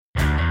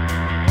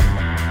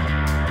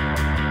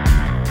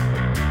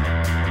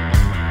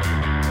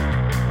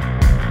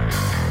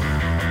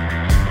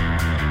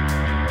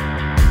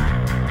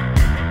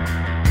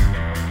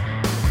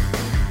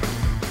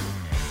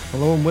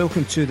Hello and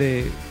welcome to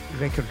the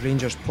Record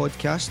Rangers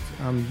podcast.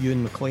 I'm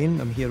Ewan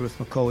McLean. I'm here with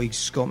my colleagues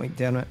Scott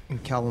McDermott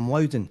and Callum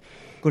Loudon.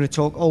 Going to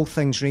talk all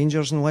things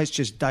Rangers, and let's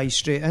just dive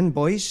straight in,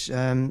 boys.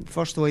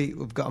 First of all,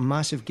 we've got a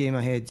massive game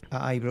ahead at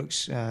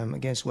Ibrox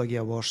against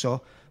Legia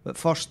Warsaw. But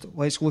first,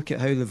 let's look at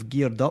how they've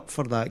geared up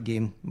for that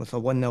game with a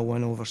 1-0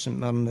 win over St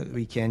Mirren at the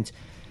weekend.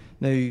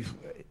 Now,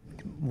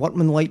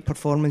 workmanlike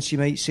performance, you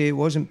might say. It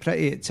wasn't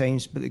pretty at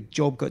times, but the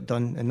job got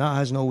done, and that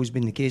hasn't always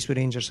been the case with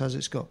Rangers, has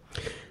it, Scott?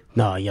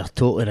 No, you're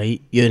totally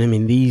right. You know what I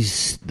mean?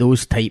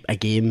 Those type of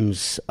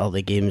games are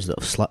the games that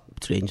have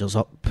slipped Rangers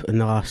up in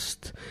the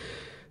last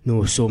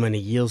so many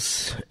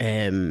years.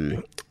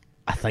 I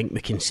think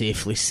we can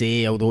safely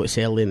say, although it's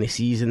early in the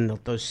season, there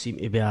does seem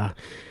to be a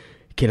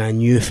kind of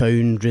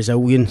newfound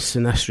resilience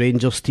in this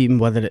Rangers team,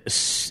 whether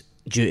it's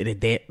due to the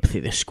depth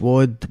of the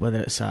squad,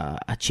 whether it's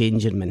a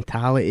change in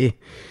mentality,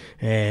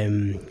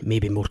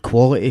 maybe more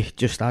quality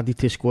just added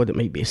to the squad. It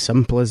might be as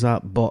simple as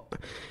that, but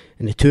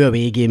in the two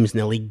away games in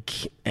the league,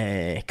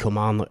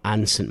 Kilmarnock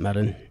and St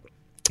Mirren,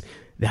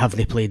 they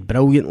haven't played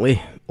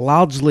brilliantly.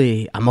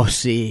 Largely, I must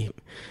say,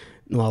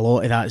 a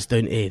lot of that's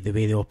down to the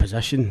way the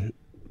opposition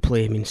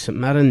play. I mean, St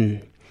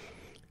Mirren,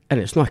 and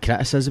it's not a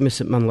criticism of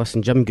St Mirren.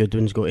 Listen, Jim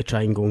Goodwin's got to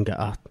try and go and get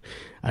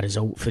a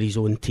result for his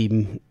own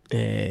team.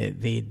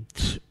 They'd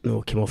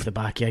came off the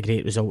back of a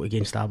great result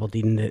against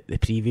Aberdeen the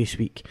previous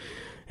week.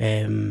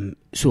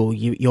 So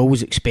you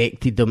always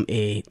expected them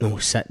to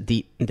sit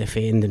deep and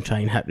defend and try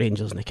and hit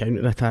Rangers in the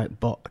counter-attack,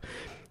 but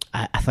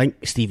I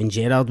think Steven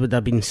Gerrard would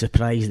have been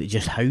surprised at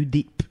just how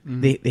deep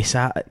they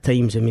sat at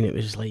times. I mean, it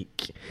was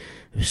like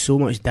there was so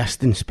much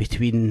distance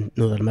between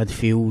their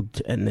midfield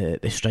and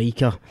the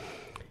striker.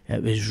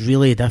 It was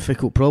really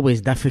difficult, probably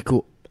as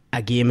difficult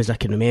a game as I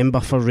can remember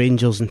for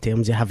Rangers in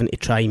terms of having to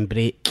try and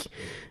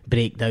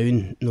break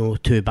down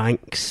two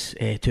banks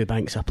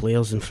of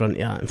players in front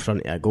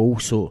of a goal.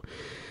 So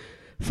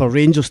for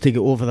Rangers to get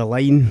over the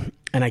line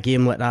in a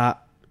game like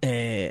that,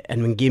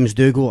 and when games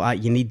do go like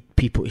that, you need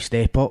people to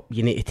step up.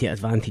 You need to take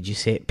advantage of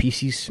set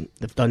pieces.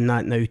 They've done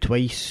that now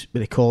twice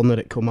with the corner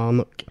at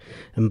Kilmarnock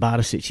and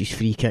Barisic's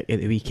free kick at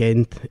the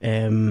weekend.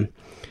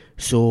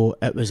 So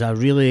it was a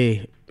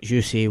really, as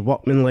you say,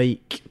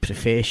 workmanlike,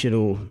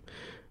 professional,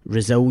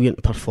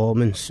 resilient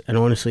performance, and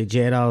honestly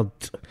Gerrard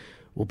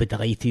will be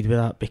delighted with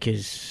that,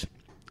 because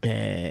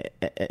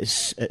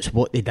it's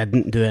what they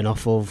didn't do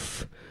enough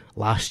of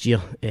last year.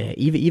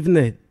 Even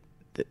the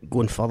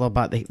going further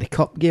back, the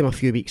cup game a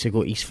few weeks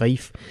ago at East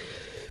Fife,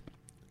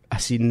 I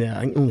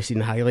only seen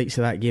the highlights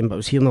of that game, but I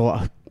was hearing a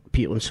lot of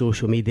people on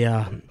social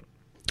media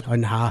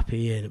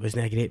unhappy, and it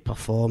wasn't a great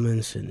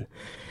performance. And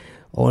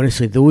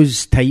honestly,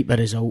 those type of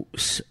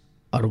results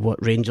are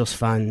what Rangers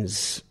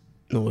fans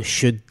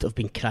should have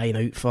been crying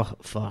out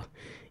for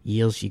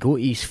years. You go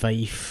to East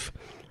Fife,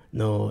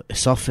 the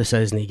surface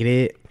isn't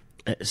great,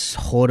 it's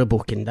horrible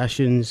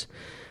conditions,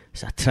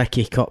 it's a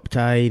tricky cup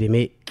tie, they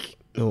make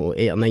 8 or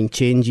 9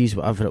 changes,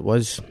 whatever it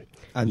was.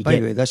 And by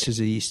the way, this is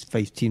the East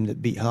Fife team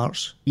that beat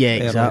Hearts. Yeah,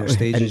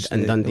 exactly,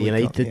 and Dundee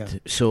United. Yeah.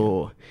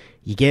 So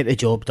you get the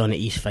job done at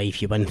East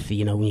Fife, you win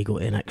 3-0 when you go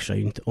to the next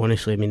round.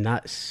 Honestly, I mean,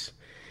 that's,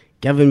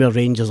 given where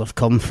Rangers have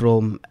come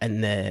from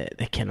and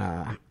the kind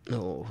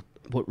of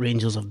what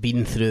Rangers have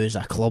been through as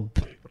a club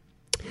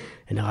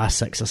in the last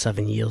 6 or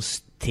 7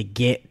 years, to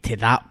get to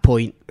that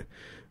point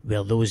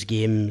where those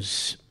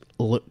games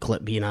look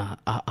like being a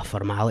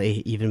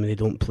formality even when they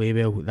don't play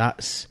well,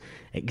 that's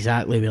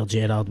exactly where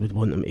Gerrard would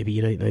want them to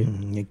be right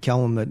now.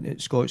 Callum,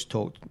 Scott's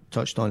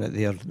touched on it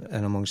there,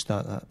 and amongst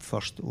that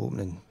first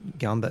opening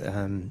gambit,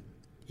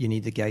 you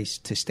need the guys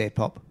to step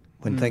up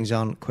when things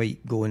aren't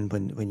quite going,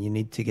 when you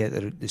need to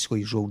get the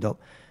sleeves rolled up.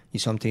 You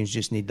sometimes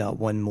just need that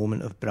one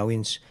moment of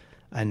brilliance,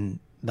 and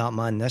that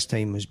man this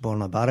time was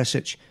Borna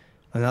Barisic,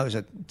 and that was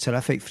a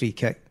terrific free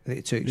kick that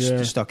he took,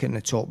 stuck it in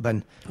the top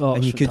bin.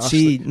 And you could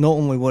see not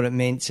only what it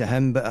meant to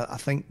him, but I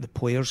think the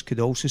players could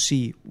also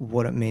see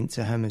what it meant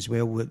to him as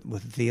well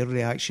with their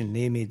reaction.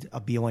 They made a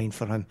beeline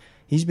for him.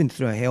 He's been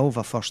through a hell of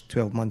a first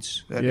 12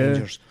 months at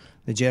Rangers.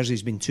 The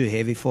jersey's been too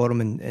heavy for him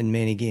in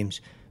many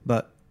games,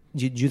 but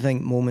do you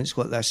think moments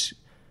like this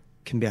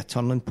can be a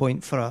turning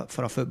point for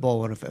a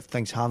footballer? If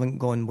things haven't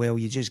gone well,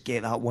 you just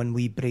get that one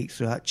wee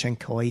breakthrough, that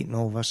chink of light, and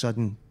all of a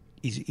sudden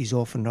he's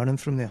off and running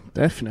from there.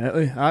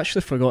 Definitely. I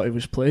actually forgot he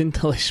was playing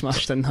until he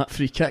smashed in that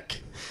free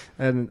kick,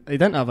 and he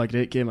didn't have a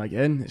great game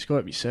again, it's got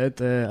to be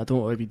said. I don't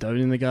want to be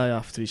downing the guy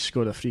after he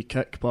scored a free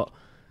kick, but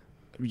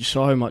you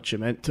saw how much it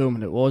meant to him,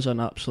 and it was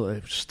an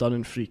absolutely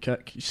stunning free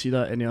kick. You see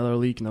that in any other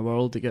league in the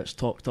world, it gets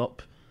talked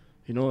up.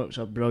 It was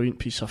a brilliant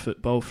piece of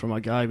football from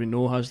a guy we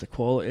know has the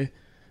quality,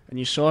 and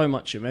you saw how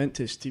much it meant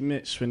to his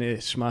teammates when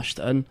he smashed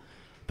it in.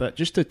 But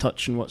just to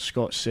touch on what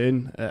Scott's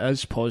saying, it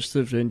is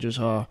positive Rangers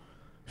are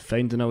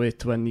finding a way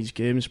to win these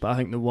games, but I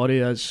think the worry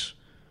is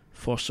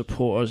for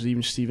supporters,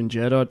 even Steven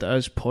Gerrard, there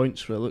is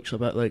points where it looks a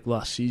bit like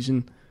last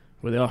season,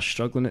 where they are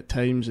struggling at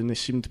times and they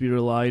seem to be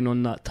relying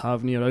on that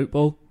Tavernier out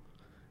ball.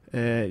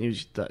 They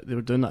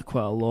were doing that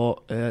quite a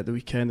lot at the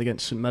weekend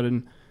against St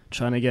Mirren,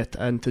 trying to get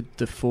into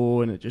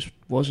Defoe, and it just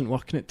wasn't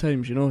working at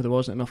times. There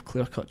wasn't enough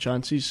clear-cut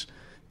chances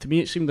to me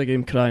it seemed a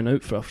game crying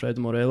out for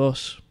Alfredo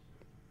Morelos.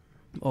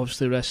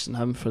 Obviously resting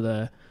him for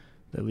the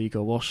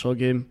Liga Warsaw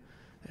game.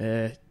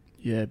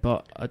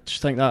 But I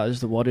just think that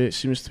is the worry. It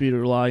seems to be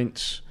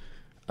reliance.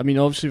 I mean,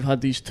 obviously we've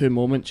had these two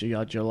moments. You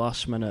had your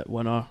last minute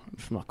winner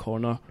from a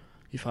corner.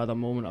 You've had a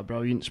moment of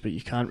brilliance, but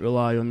you can't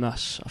rely on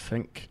this, I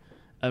think,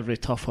 every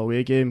tough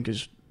away game,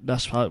 because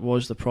that's what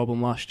was the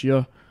problem last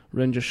year.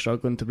 Rangers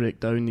struggling to break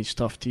down these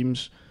tough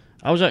teams.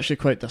 I was actually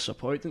quite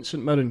disappointed in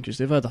St Mirren, because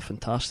they've had a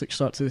fantastic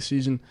start to the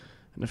season,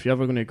 and if you're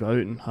ever going to go out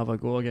and have a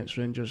go against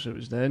Rangers, it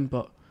was then,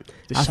 but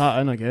they sat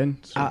in again.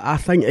 So. I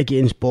think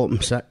against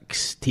bottom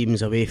six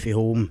teams away from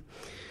home,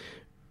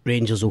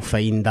 Rangers will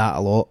find that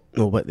a lot,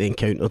 what they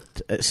encountered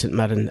at St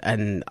Mirren,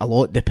 and a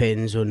lot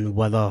depends on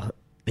whether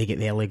they get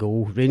the early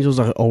goal. Rangers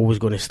are always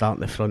going to start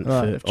in the front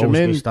foot. If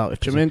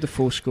Jermaine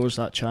Defoe scores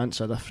that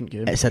chance, a different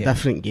game. It's a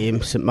different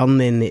game. St Mirren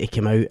then need to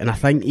come out, and I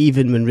think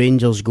even when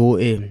Rangers go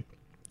to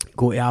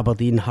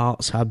Aberdeen,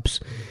 Hearts,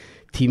 Hibs,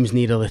 teams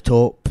nearer the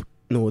top,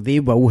 they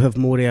will have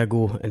more of a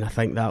go, and I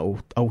think that will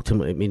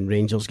ultimately mean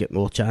Rangers get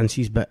more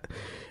chances. But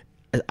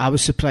I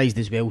was surprised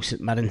as well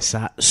St Mirren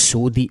sat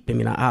so deep. I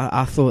mean,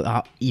 I thought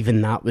that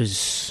even that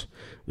was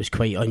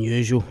quite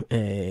unusual,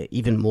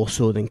 even more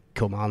so than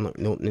Kilmarnock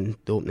the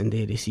opening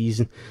day of the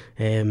season.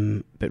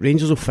 But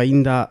Rangers will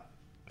find that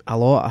a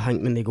lot, I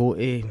think, when they go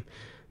to,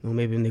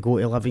 maybe when they go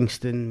to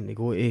Livingston, they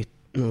go to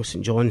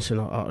St Johnstone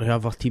or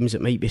whoever teams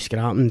that might be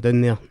scrapping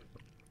down there,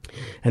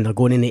 and they're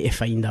going to need to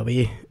find a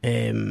way.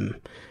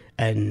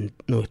 And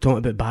talking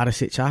about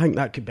Barisic, I think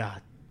that could be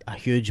a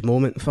huge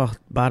moment for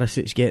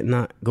Barisic getting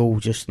that goal,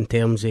 just in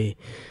terms of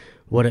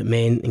what it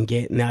meant and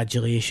getting the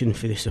adulation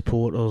for the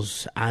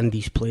supporters and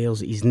his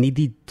players. He's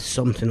needed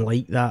something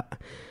like that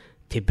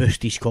to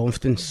boost his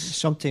confidence.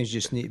 Sometimes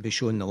you just need to be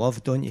shown the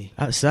love, don't you?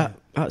 That's it.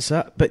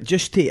 But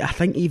just I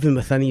think even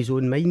within his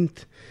own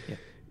mind,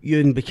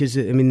 Ewan, because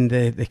I mean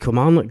the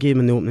Kilmarnock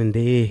game in the opening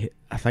day,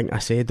 I think I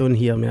said on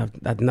here, I mean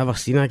I'd never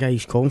seen a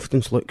guy's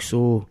confidence look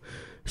so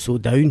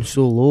down,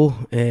 so low.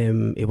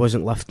 He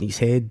wasn't lifting his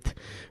head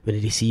when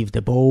he received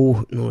the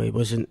ball. He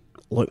wasn't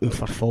looking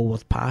for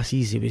forward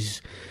passes. It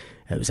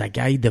was a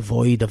guy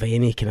devoid of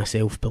any kind of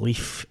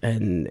self-belief.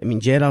 And I mean,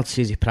 Gerrard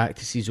says he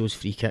practices those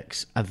free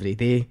kicks every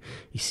day.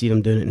 You see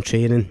him doing it in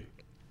training.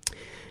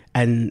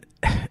 And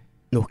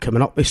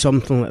coming up with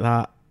something like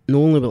that, not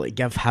only will it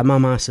give him a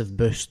massive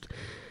boost,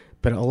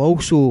 but it'll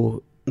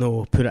also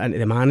put it into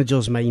the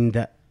manager's mind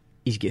that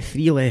he's got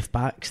three left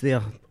backs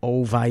there,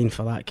 all vying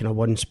for that kind of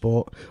one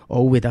spot,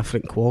 all with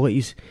different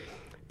qualities.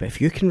 But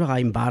if you can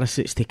rely on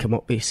Barisic to come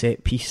up with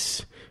set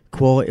piece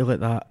quality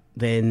like that,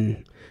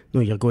 then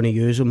you're going to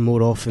use him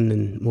more often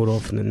than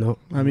not.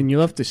 I mean, you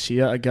love to see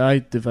it, a guy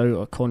devout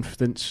of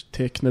confidence,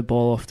 taking the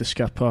ball off the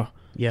skipper,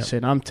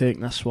 saying, I'm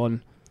taking this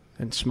one,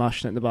 and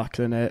smashing it in the back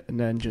of the net, and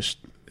then just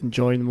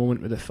enjoying the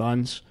moment with the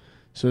fans.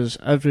 So there's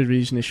every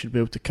reason he should be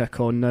able to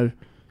kick on now.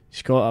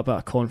 He's got a bit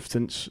of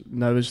confidence.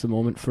 Now is the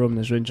moment for him in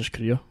his Rangers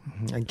career.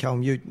 And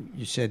Calum, you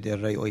said there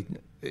rightly,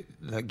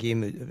 that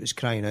game, it was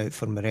crying out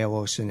for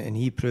Morelos, and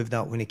he proved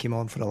that when he came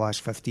on for the last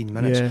 15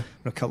 minutes. There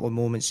were a couple of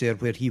moments there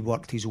where he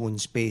worked his own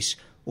space,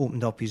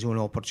 opened up his own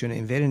opportunity,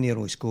 and very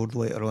nearly scored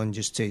later on,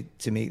 just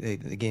to make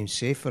the game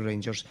safe for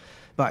Rangers.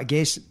 But I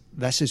guess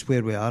this is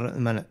where we are at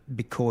the minute,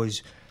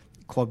 because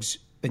clubs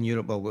in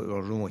Europe, well, there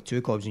are only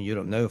two clubs in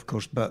Europe now, of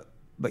course, but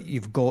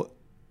you've got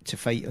to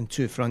fight on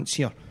two fronts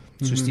here.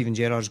 So Steven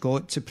Gerrard's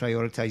got to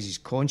prioritise. He's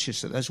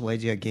conscious that this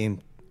Legia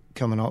game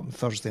coming up on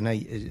Thursday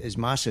night is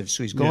massive,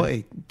 so he's got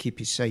to keep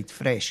his side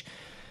fresh.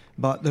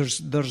 But there's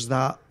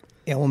that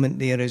element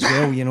there as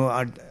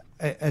well.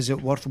 Is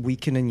it worth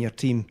weakening your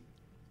team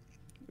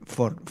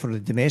for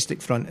the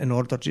domestic front in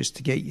order just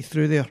to get you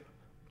through there?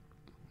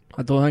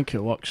 I don't think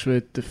it works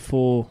with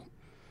Defoe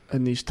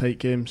in these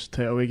tight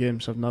away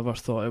games. I've never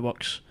thought it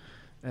works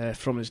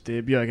from his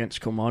debut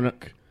against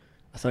Kilmarnock.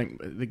 I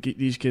think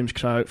these games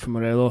cry out for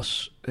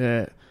Morelos.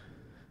 I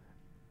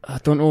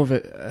don't know if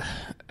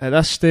at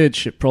this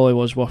stage it probably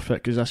was worth it,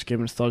 because this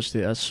game on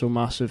Thursday is so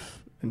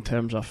massive in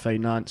terms of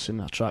finance and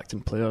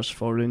attracting players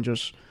for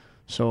Rangers.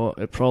 So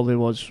it probably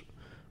was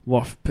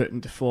worth putting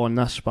Defoe on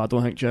this, but I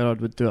don't think Gerrard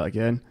would do it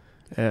again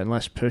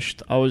unless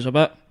pushed. I'm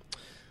a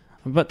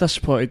bit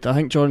disappointed. I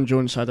think Jordan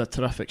Jones had a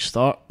terrific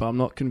start, but I'm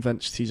not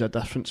convinced he's a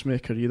difference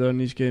maker either in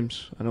these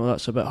games. I know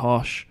that's a bit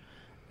harsh.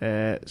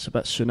 It's a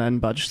bit soon in,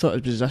 but I just thought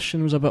his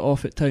position was a bit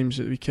off at times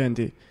at the weekend.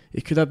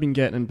 He could have been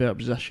getting in better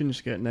positions,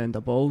 getting the end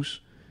of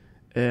balls.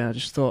 I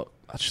just thought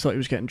he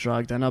was getting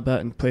dragged in a bit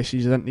in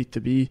places he didn't need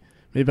to be.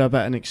 Maybe a bit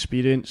of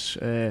inexperience,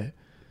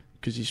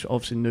 because he's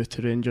obviously new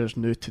to Rangers,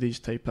 new to these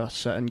type of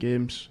sit-in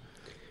games.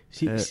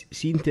 See,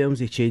 in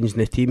terms of changing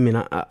the team, I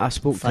mean, I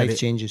spoke five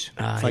changes.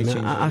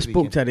 I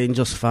spoke to a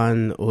Rangers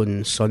fan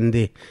on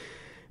Sunday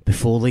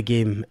before the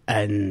game,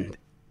 and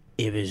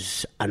he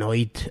was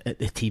annoyed at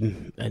the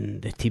team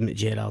and the team that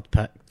Gerrard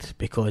picked,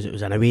 because it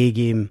was an away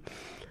game.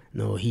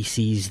 He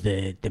sees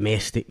the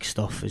domestic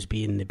stuff as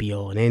being the be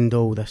all and end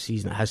all this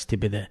season. It has to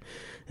be the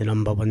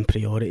number one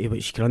priority,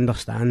 which you can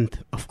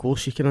understand. Of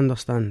course you can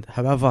understand.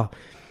 However,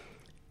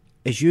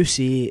 as you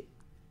say,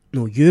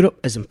 no, Europe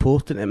is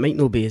important. It might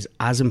not be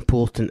as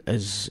important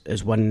as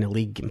winning the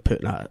league and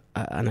putting in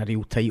a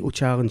real title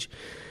challenge.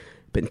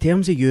 But in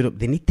terms of Europe,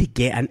 they need to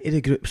get into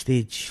the group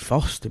stage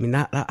first. I mean,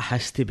 that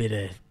has to be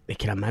the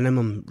kind of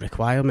minimum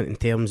requirement in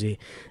terms of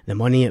the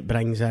money it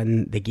brings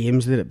in, the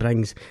games that it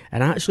brings.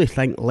 And I actually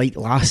think, like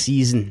last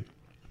season,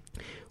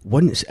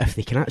 if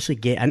they can actually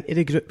get into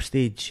the group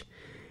stage,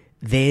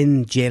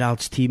 then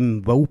Gerrard's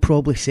team will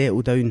probably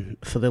settle down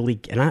for the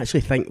league. And I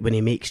actually think when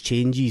he makes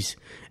changes,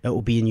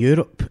 it'll be in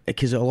Europe,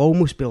 because it'll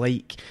almost be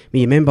like, I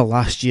mean, you remember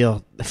last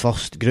year, the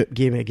first group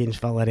game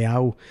against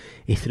Villarreal,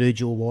 he threw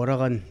Joe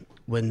Worrell in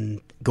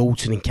when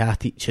Goldson and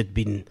Katic had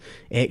been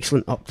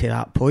excellent up to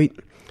that point.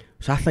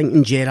 So I think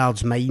in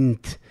Gerrard's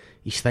mind,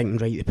 he's thinking,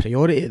 right, the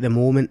priority at the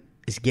moment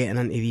is getting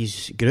into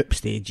these group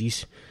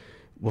stages.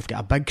 We've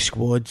got a big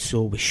squad,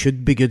 so we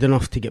should be good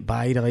enough to get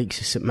by the likes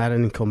of St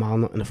Mirren and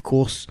Kilmarnock. And of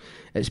course,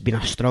 it's been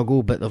a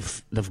struggle, but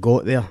they've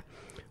got there.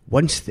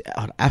 If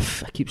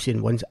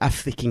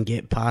they can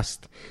get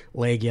past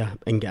Legia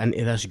and get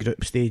into this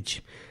group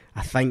stage,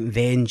 I think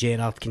then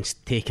Gerrard can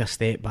take a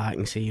step back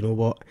and say, you know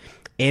what,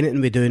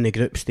 anything we do in the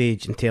group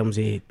stage in terms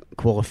of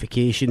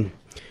qualification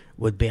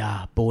would be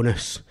a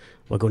bonus.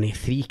 We're going to have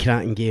 3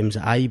 cracking games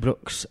at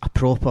Ibrox, a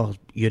proper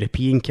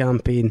European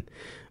campaign,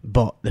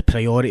 but the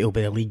priority will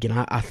be the league.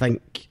 And I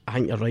think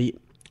you're right.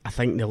 I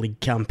think the league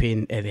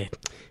campaign, the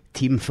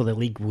team for the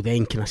league will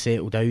then kind of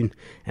settle down,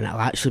 and it'll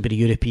actually be the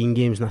European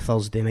games on a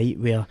Thursday night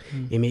where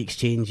he makes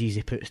changes,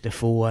 he puts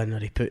Defoe in, or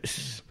he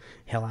puts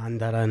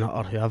Helander in,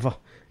 or whoever.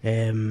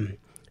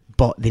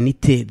 But they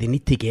need to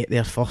get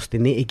there first. They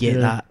need to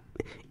get that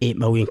 £8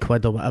 million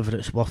or whatever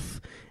it's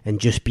worth, and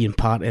just being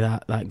part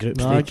of that group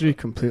stage. I agree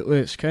completely.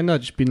 It's kind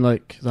of just been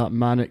like that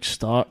manic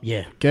start.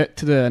 Yeah. Get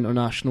to the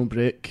international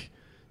break,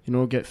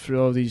 get through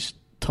all these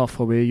tough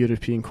away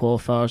European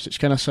qualifiers. It's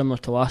kind of similar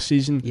to last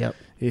season. Yep.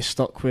 He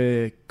stuck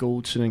with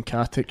Goldson and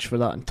Katic for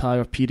that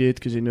entire period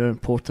because he knew how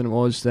important it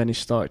was. Then he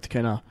started to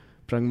kind of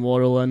bring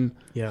Worrell in.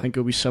 Yeah. I think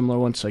it'll be similar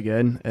once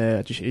again.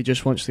 He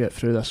just wants to get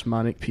through this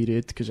manic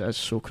period because it is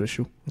so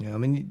crucial. Yeah, I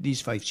mean,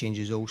 these 5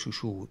 changes also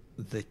show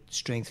the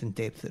strength and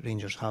depth that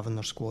Rangers have in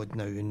their squad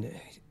now. And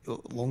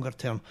longer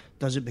term,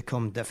 does it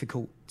become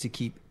difficult to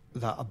keep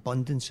that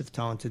abundance of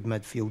talented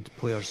midfield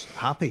players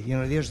happy?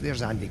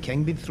 There's Andy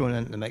King being thrown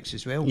into the mix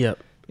as well. Yep.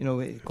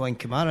 Glenn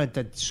Kamara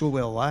did so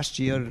well last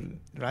year.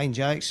 Ryan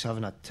Jack's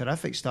having a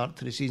terrific start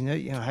to the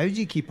season. How do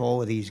you keep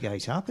all of these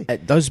guys happy?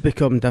 It does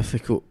become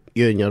difficult,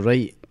 and you're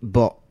right,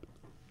 but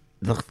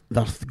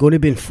they're going to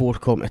be in 4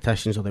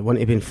 competitions, or they want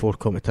to be in 4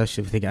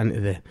 competitions if they get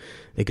into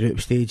the group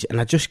stage. And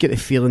I just get the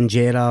feeling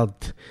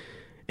Gerrard,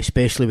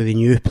 especially with the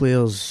new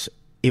players,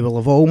 he will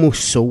have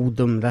almost sold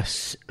them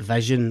this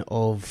vision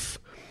of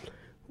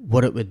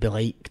what it would be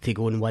like to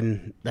go and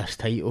win this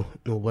title.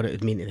 What it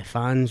would mean to the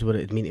fans, what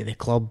it would mean to the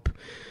club,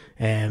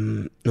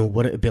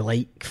 what it would be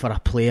like for a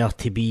player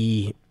to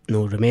be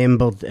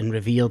remembered and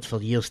revered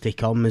for years to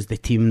come as the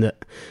team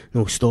that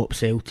stopped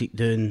Celtic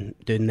doing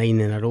 9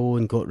 in a row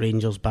and got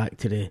Rangers back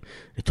to the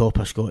top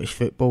of Scottish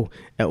football.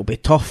 It'll be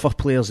tough for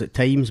players at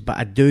times, but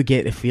I do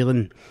get the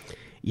feeling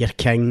your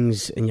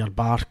Kings and your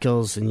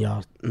Barkers and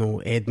your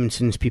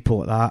Edmondsons,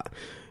 people like that,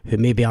 who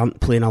maybe aren't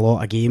playing a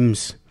lot of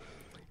games,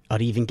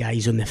 or even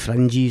guys on the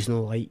fringes,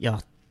 like your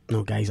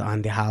guys like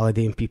Andy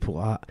Halliday and people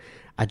like that.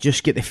 I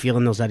just get the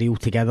feeling there's a real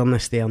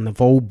togetherness there, and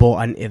they've all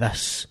bought into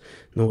this,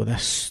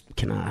 this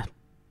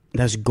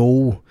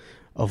goal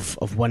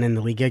of winning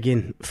the league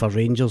again for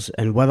Rangers.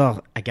 And whether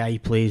a guy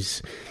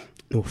plays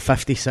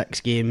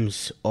 56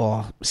 games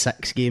or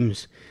 6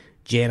 games,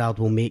 Gerrard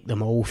will make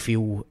them all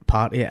feel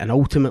part of it. And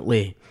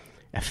ultimately,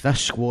 if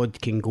this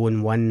squad can go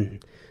and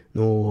win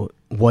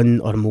 1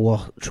 or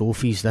more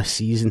trophies this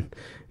season,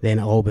 then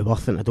it'll all be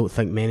worth it. I don't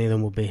think many of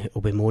them will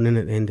be moaning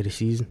at the end of the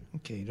season.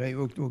 Okay, right.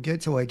 We'll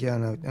get to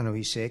Legia in a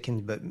wee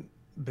second, but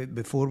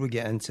before we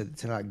get into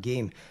that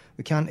game,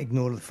 we can't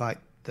ignore the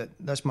fact that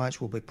this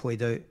match will be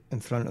played out in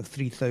front of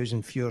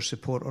 3,000 fewer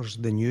supporters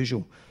than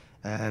usual.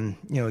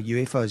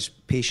 UEFA's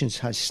patience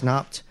has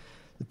snapped.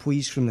 The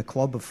pleas from the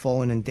club have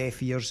fallen on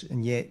deaf ears,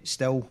 and yet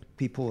still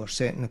people are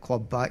setting the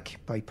club back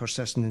by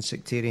persisting in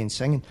sectarian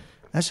singing.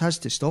 This has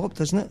to stop,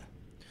 doesn't it?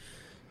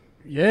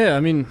 Yeah, I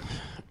mean,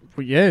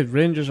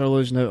 Rangers are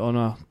losing out on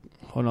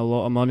a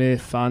lot of money.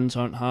 Fans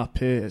aren't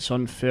happy. It's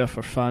unfair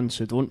for fans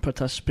who don't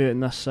participate in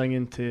this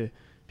singing to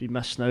be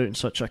missing out in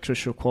such a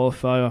crucial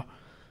qualifier.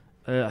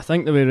 I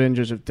think the way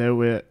Rangers have dealt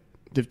with it,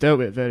 they've dealt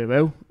with it very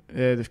well.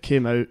 They've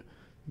came out.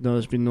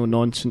 There's been no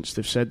nonsense.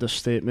 They've said their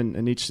statement.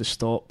 It needs to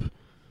stop.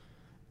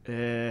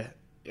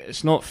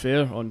 It's not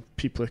fair on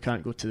people who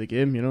can't go to the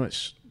game.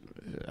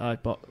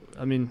 But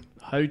I mean,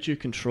 how do you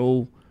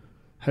control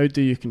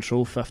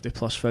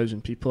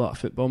 50,000+ people at a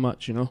football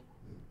match?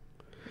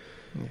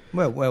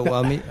 Well.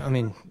 I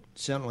mean,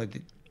 certainly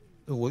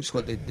it looks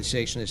like the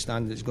section of the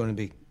stand that's going to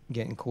be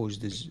getting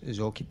closed is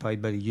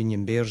occupied by the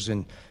Union Bears.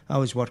 And I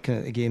was working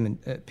at the game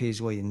at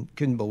Paisley and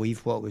couldn't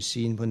believe what I was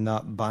seeing when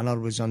that banner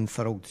was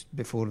unfurled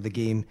before the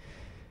game.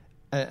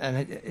 And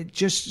it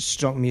just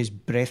struck me as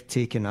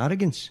breathtaking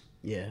arrogance.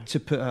 to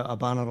put out a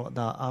banner like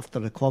that after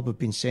the club have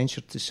been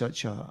censured to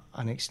such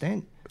an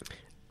extent.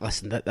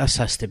 Listen, this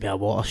has to be a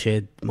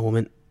watershed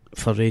moment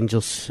for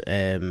Rangers.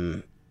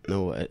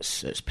 No,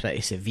 it's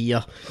pretty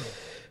severe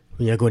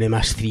when you're going to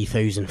miss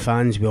 3,000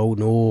 fans. We all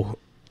know.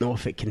 No,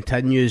 if it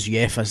continues,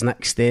 UEFA's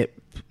next step,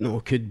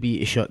 could be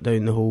to shut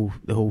down the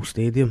whole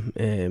stadium,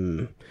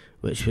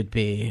 which would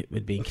be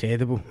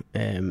incredible.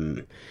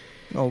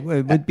 Well,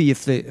 it would be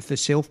if the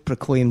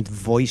self-proclaimed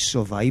voice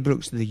of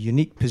Ibrox, the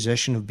unique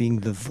position of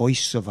being the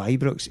voice of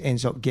Ibrox,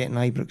 ends up getting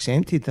Ibrox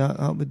emptied.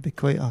 That would be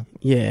quite a...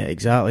 Yeah,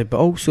 exactly. But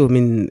also, I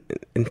mean,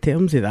 in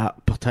terms of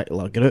that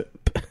particular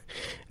group,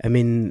 I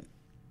mean,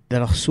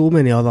 there are so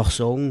many other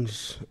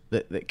songs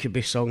that could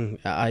be sung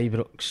at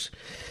Ibrox.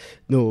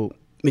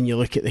 When you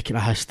look at the kind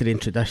of history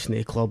and tradition of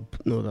the club,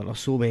 there are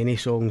so many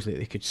songs that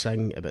they could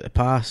sing about the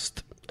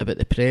past, about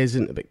the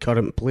present, about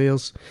current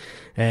players.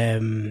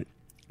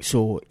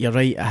 So you're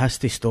right, it has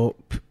to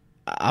stop.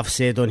 I've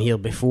said on here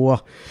before,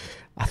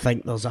 I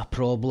think there's a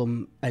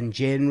problem in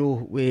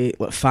general with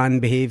fan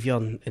behaviour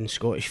in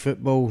Scottish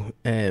football.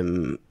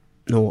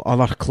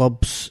 Other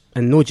clubs,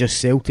 and not just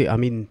Celtic. I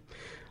mean,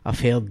 I've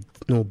heard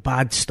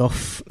bad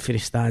stuff for the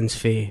stands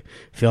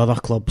for other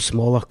clubs,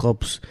 smaller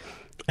clubs,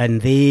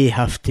 and they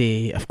have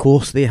to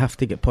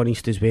get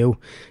punished as well.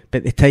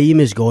 But the time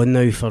is gone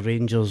now for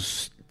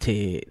Rangers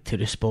to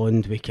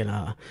respond with kind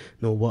of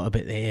what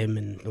about them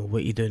and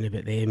what are you doing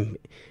about them.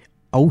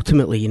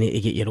 Ultimately, you need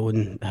to get your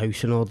own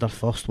house in order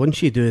first.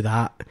 Once you do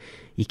that,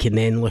 you can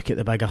then look at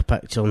the bigger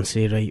picture and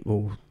say, right,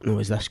 well,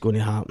 is this going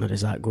to happen or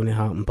is that going to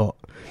happen? But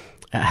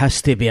it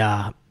has to be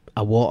a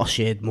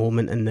watershed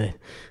moment in the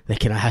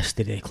kind of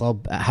history of the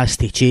club. It has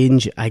to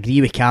change. I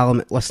agree with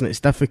Callum. Listen, it's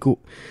difficult.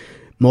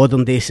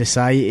 Modern day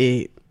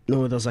society,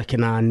 there's a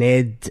kind of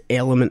Ned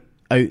element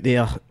out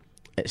there.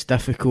 It's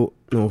difficult.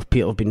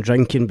 People have been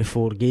drinking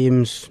before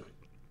games.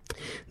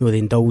 They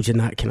indulge in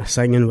that kind of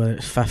singing, whether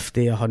it's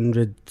 50,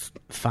 100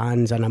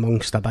 fans in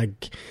amongst a big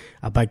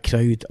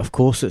crowd. Of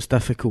course, it's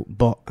difficult.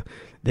 But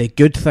the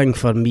good thing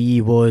for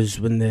me was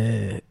when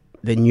the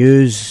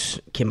news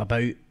came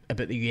about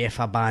the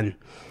UEFA ban.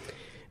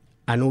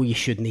 I know you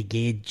shouldn't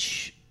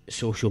gauge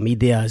social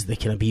media as the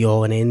kind of be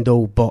all and end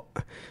all, but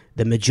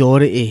the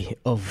majority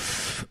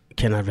of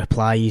kind of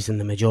replies and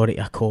the majority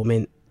of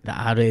comment that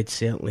I read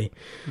certainly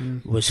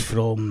was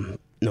from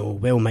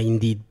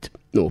well-minded,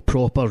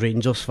 proper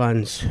Rangers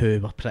fans who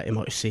were pretty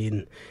much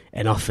saying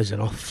enough is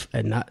enough,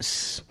 and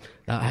that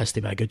has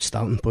to be a good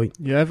starting point.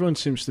 Yeah, everyone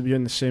seems to be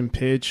on the same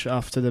page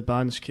after the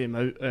bans came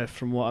out,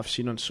 from what I've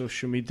seen on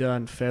social media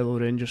and fellow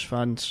Rangers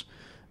fans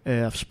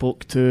I've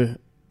spoke to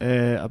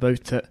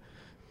about it.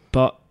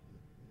 But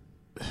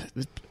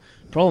the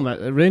problem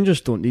is,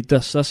 Rangers don't need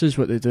this. This is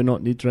what they do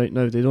not need right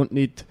now. They don't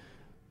need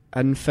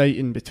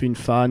infighting between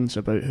fans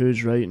about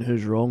who's right and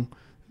who's wrong.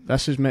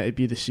 This is meant to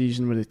be the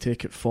season where they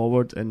take it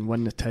forward and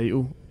win the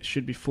title. It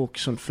should be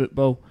focused on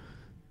football,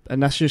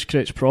 and this just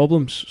creates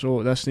problems.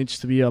 So this needs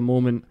to be a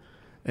moment,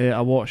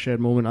 a watershed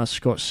moment, as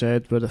Scott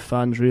said, where the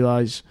fans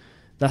realise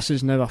this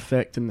is now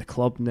affecting the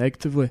club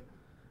negatively,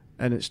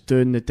 and it's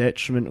doing the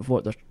detriment of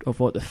what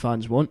the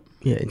fans want.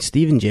 Yeah, and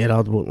Steven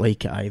Gerrard won't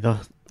like it either.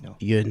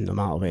 No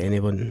matter what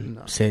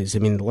anyone says. I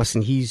mean,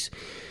 listen, he's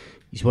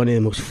one of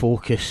the most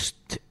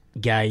focused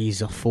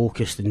guys, or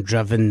focused and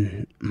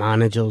driven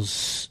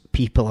managers,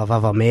 people I've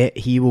ever met.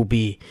 He will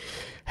be,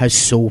 his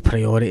sole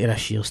priority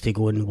this year is to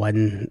go and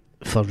win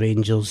for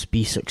Rangers,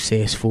 be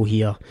successful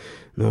here,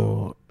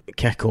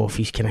 kick off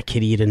his kind of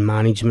career in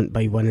management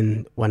by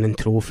winning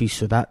trophies.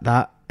 So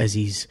that is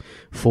his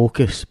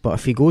focus. But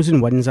if he goes and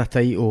wins a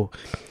title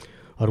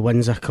or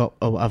wins a cup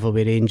or whatever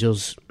with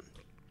Rangers,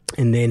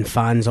 and then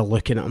fans are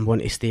looking at him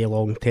wanting to stay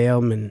long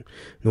term and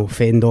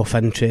fend off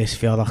interest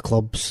for other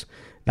clubs,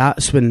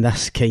 that's when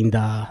this kind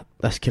of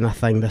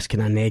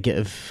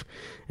negative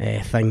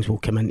things will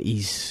come into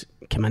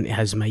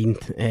his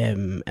mind.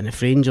 And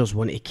if Rangers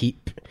want to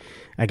keep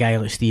a guy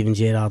like Steven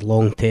Gerrard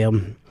long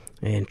term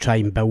and try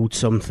and build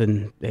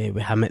something with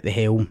him at the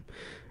helm,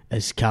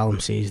 as Callum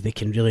says, they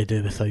can really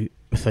do without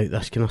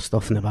this kind of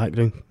stuff in the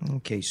background.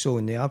 Okay, so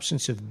in the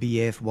absence of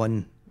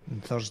BF1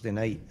 on Thursday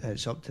night,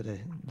 it's up to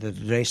the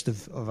rest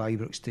of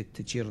Ibrox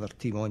to cheer their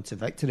team on to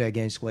victory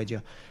against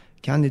Legia.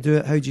 Can they do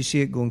it? How do you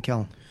see it going,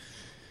 Callum?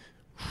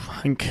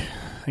 I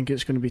think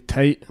it's going to be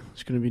tight.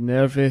 It's going to be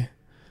nervy,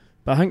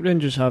 but I think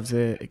Rangers have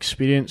the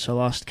experience of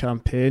last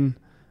campaign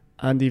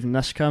and even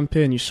this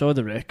campaign. You saw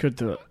the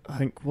record. I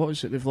think, what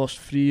is it? They've lost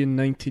 3 in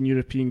 19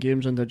 European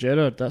games under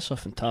Gerrard. That's a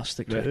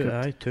fantastic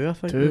record. Two, I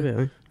think.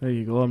 Two. There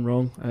you go. I'm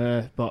wrong.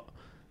 But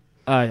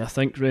I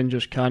think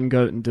Rangers can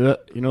go out and do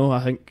it.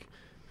 I think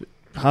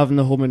having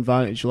the home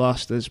advantage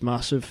last is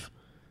massive.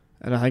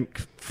 And I think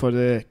for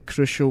the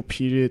crucial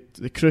period,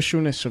 the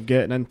crucialness of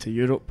getting into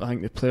Europe, I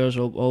think the players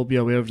will all be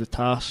aware of the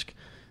task.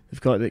 They've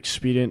got the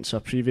experience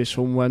of previous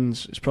home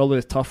wins. It's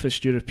probably the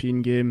toughest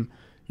European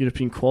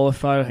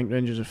qualifier I think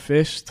Rangers have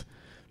faced.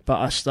 But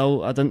I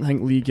didn't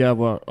think Liga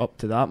were up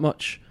to that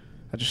much.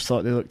 I just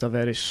thought they looked a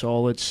very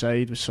solid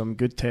side with some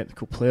good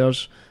technical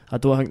players. I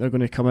don't think they're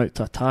going to come out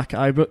to attack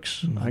at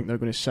Ibrox. I think they're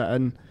going to sit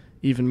in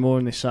even more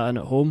than they sat in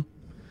at home,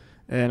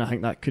 and I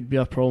think that could be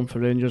a problem for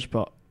Rangers,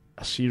 but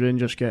I see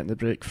Rangers getting the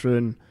breakthrough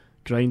and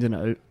grinding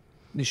it out.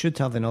 They should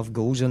have enough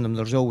goals in them.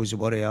 There's always a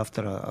worry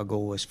after a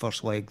goal, as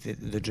first leg,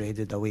 the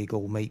dreaded away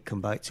goal might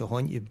come back to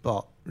haunt you,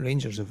 but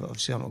Rangers have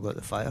certainly got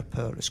the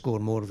firepower to score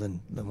more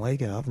than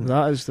Legia, haven't they?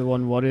 That is the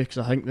one worry, because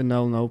I think the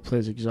 0-0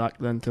 plays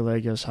exactly into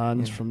Legia's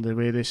hands from the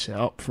way they set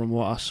up. From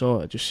what I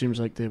saw, it just seems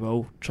like they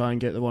will try and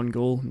get the one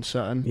goal and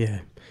sit in. Yeah,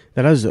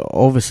 there's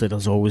always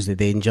the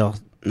danger,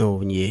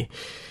 when you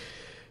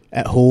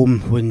at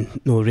home,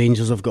 when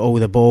Rangers have got all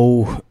the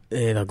ball,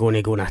 they're going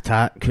to go and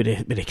attack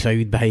with the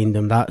crowd behind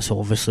them. That's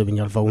obviously when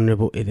you're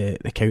vulnerable to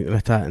the counter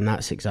attack, and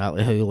that's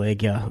exactly how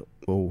Legia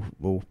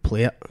will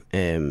play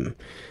it.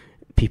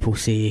 People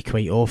say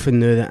quite often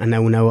now that a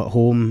 0-0 at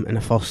home in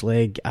the first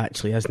leg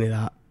actually isn't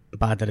that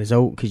bad a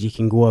result, because you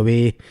can go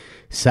away,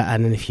 sit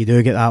in, and if you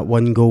do get that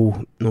one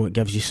goal, it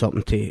gives you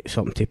something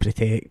to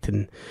protect,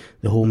 and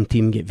the home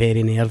team get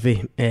very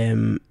nervy.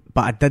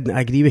 But I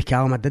agree with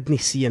Callum. I didn't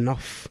see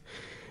enough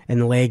in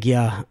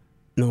Legia,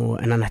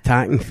 in an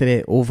attacking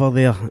threat over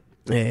there,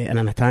 in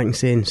an attacking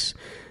sense,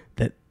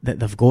 that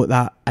they've got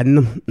that in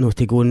them,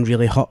 to go and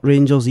really hurt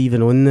Rangers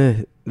even on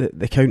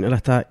the counter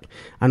attack.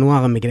 I know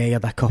Alan McGregor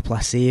had a couple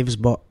of saves,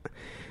 but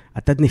I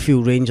didn't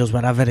feel Rangers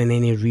were ever in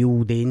any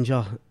real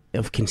danger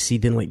of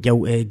conceding like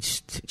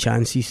gilt-edged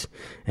chances.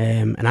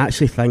 And I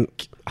actually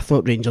I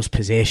thought Rangers'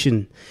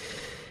 possession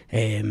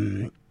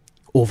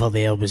over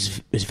there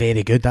was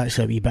very good.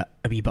 Actually,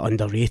 a wee bit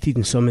underrated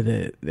in some of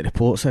the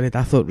reports I read.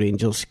 I thought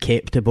Rangers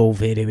kept the ball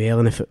very well,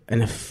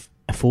 and if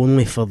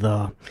only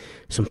for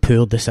some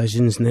poor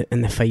decisions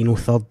in the final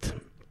third,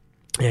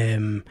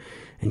 and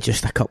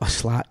just a couple of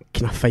slack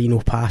kind of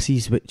final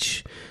passes,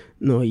 which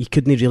you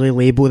couldn't really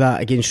label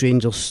that against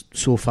Rangers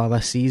so far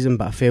this season.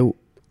 But I felt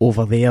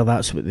over there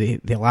that's what they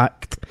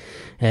lacked.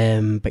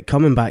 But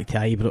coming back to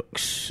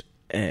Ibrox,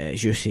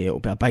 as you say, it'll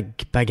be a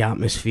big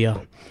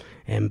atmosphere.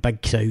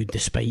 Big crowd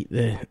despite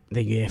the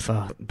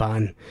UEFA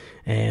ban,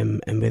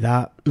 and with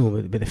that,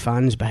 with the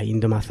fans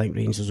behind them, I think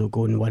Rangers will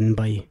go and win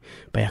by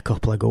a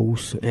couple of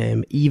goals.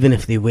 Even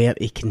if they were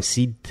to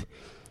concede,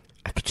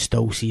 I could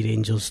still see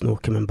Rangers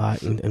coming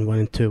back and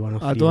winning 2-1 or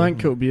 3-1. I don't think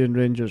it'll be in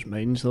Rangers'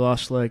 minds the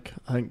last leg.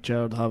 I think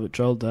Gerrard have it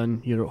drilled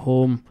in. You're at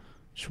home,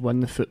 just win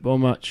the football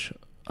match.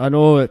 I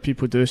know that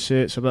people do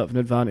say it's a bit of an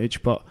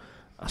advantage, but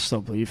I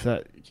still believe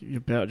that you're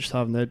better just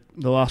having the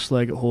last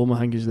leg at home. I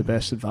think is the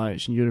best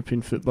advantage in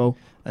European football.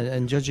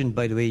 And judging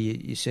by the way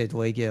you said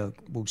Legia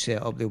will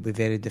set up, they'll be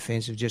very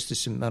defensive, just as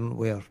St Mirren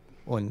were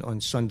on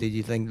Sunday. Do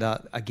you think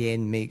that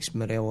again makes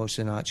Morelos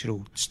a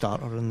natural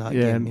starter in that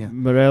game? Yeah,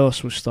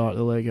 Morelos will start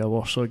the Legia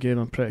Warsaw game.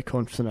 I'm pretty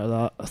confident of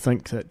that. I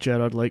think that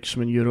Gerrard likes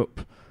him in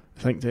Europe.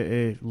 I think that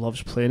he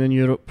loves playing in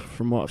Europe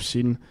from what I've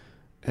seen,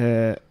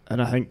 and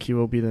I think he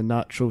will be the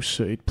natural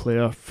suited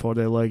player for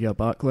the Legia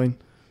backline.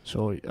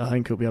 So I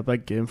think it'll be a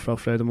big game for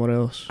Alfredo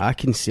Morelos. I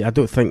can see. I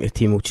don't think the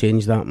team will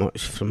change that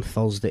much from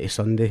Thursday to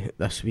Sunday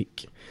this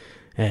week.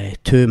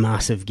 Two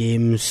massive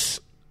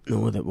games,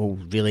 that will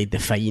really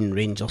define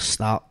Rangers'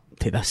 start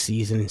to this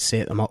season and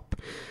set them up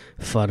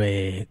for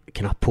a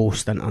kind of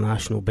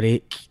post-international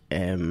break.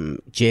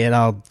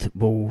 Gerrard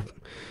will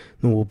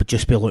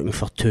just be looking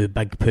for two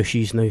big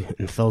pushes now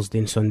on Thursday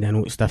and Sunday. I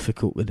know it's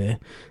difficult with the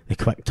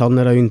quick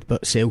turnaround,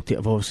 but Celtic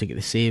have obviously got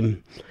the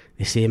same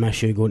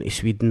issue going to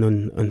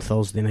Sweden on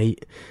Thursday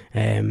night.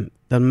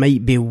 There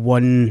might be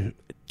 1-2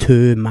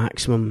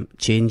 maximum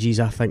changes,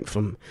 I think,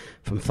 from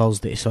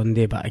Thursday to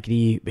Sunday, but I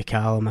agree with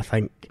Callum. I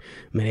think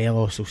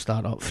Morelos will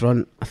start up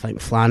front. I think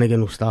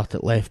Flanagan will start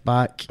at left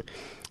back,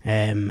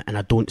 and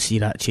I don't see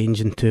that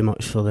changing too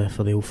much for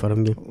the Old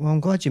Firm game. Well,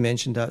 I'm glad you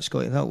mentioned that,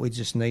 Scotty. That leads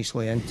us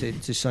nicely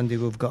into Sunday.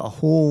 We've got a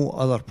whole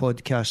other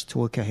podcast to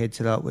look ahead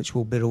to that, which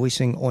we'll be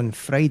releasing on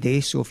Friday,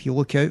 so if you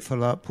look out for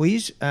that,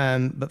 please.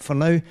 But for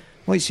now,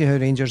 let's see how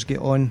Rangers get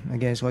on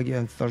against Legia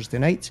on Thursday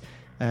night.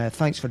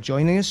 Thanks for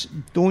joining us.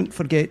 Don't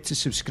forget to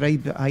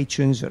subscribe to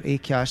iTunes or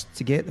Acast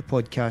to get the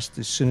podcast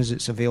as soon as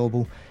it's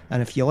available.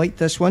 And if you like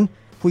this one,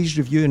 please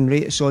review and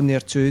rate us on there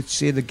too.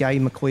 Say the Guy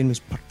McLean was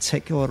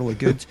particularly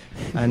good.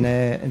 And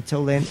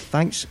until then,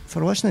 thanks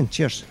for listening.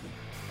 Cheers.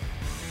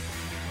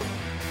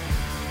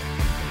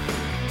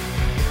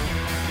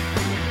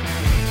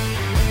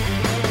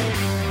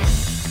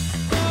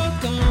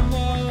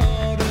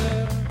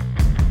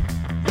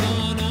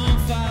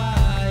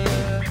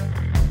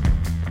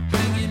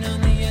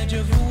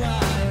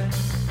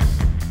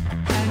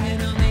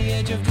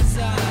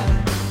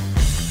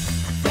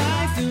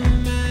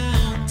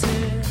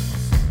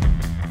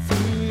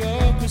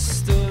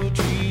 Crystal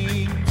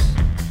dreams,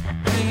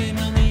 hanging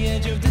on the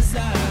edge of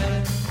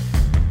desire.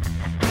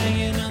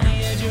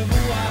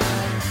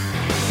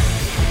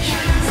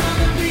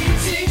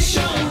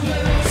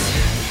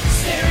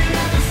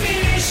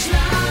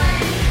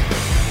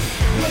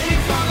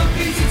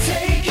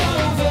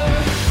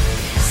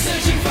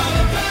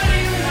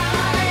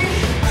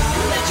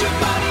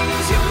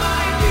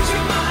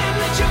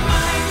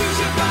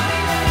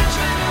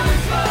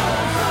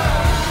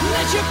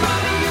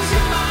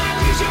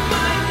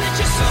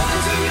 soul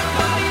into your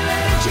body,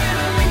 let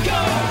adrenaline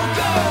go,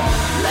 go.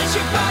 Let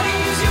your body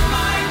use your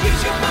mind,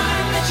 use your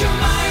mind. Let your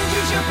mind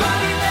use your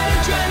body, let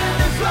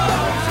adrenaline flow,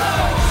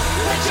 flow.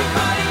 Let your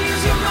body